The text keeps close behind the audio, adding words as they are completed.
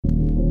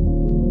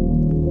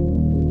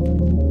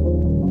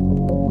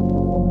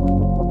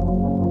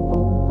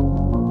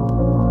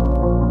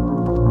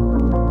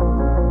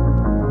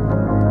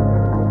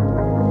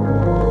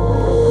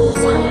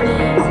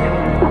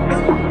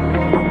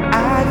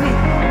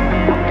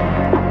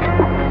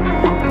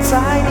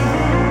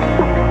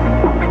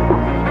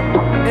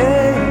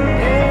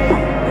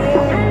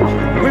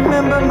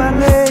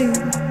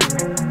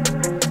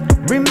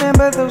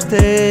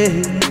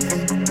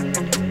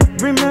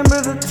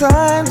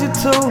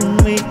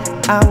told me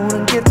I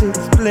wouldn't get to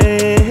this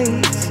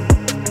place.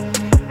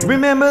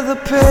 Remember the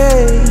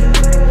pain,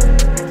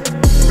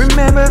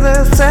 remember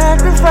the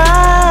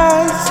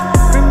sacrifice,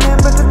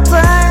 remember the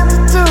times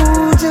I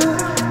told you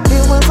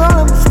it was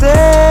all a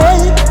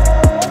mistake.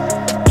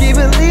 Keep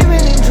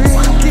believing in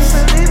dreams, keep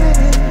believing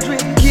in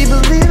dreams, keep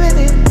believing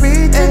in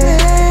reaching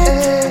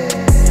it.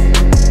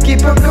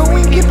 Keep on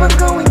going, keep on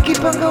going,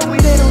 keep on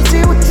going. They don't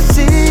see what you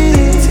see.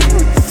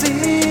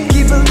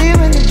 Keep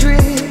believing in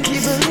dreams,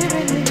 keep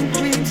believing in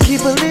dreams,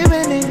 keep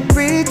believing in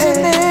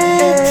reaching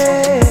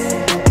it.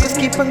 Just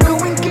keep on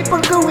going, keep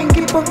on going,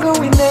 keep on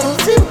going. They don't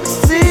see what you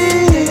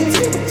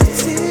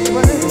see.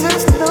 But I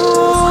just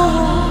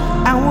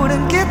know I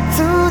wouldn't get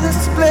to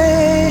this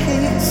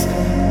place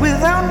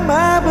without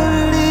my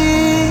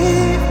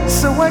belief.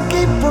 So I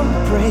keep on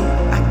praying.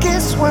 I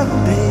guess one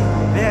day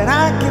that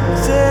I can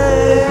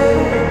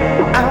say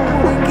I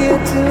wouldn't get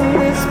to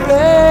this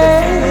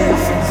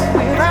place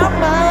without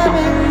my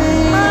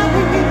belief.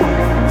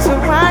 So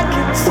I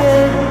can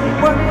say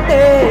one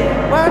day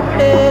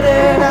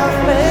that I've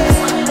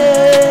made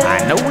it. I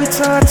know it's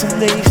hard some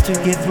days to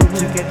get through.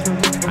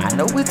 I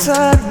know it's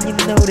hard and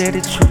you know that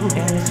it's true.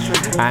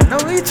 I know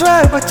you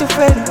try but you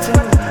failing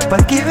too.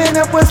 But giving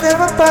up was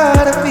never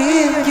part of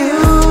me and you.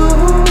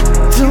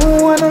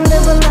 Don't wanna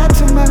live a lie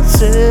to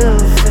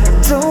myself.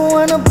 Don't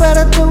wanna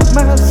better to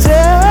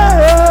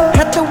myself.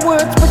 Had the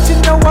words but you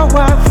know how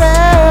I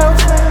felt.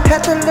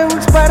 Had the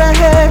lyrics but I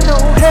had no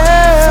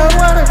help. So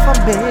what if I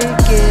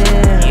make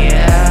it?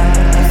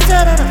 Yeah. You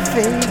said that I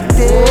faked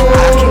it.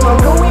 I keep on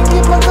going,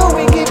 keep on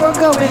going, keep on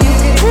going. You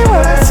can see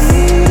what I see.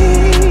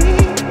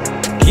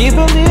 Keep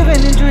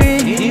believing in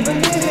dreams, keep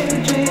believing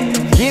in dreams,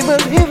 keep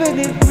believing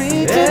in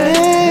reaching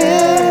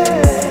it.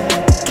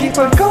 Keep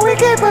on going,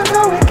 keep on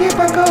going, keep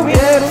on going.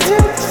 Yeah, don't you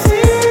see?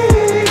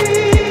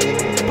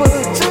 But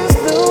just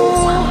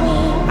know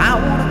I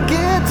wanna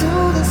get to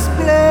this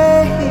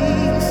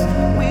place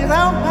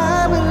without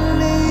my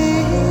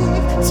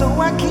belief. So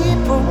I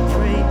keep on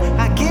praying.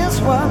 I guess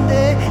one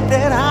day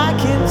that I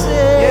can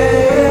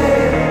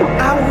say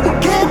I wanna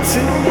get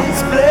to this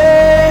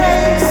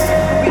place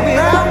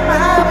without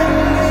my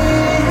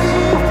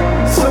belief.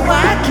 So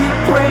I keep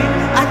praying.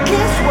 I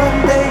guess one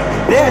day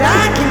that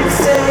I can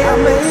say I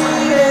made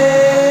it.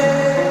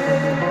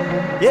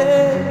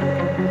 Yeah.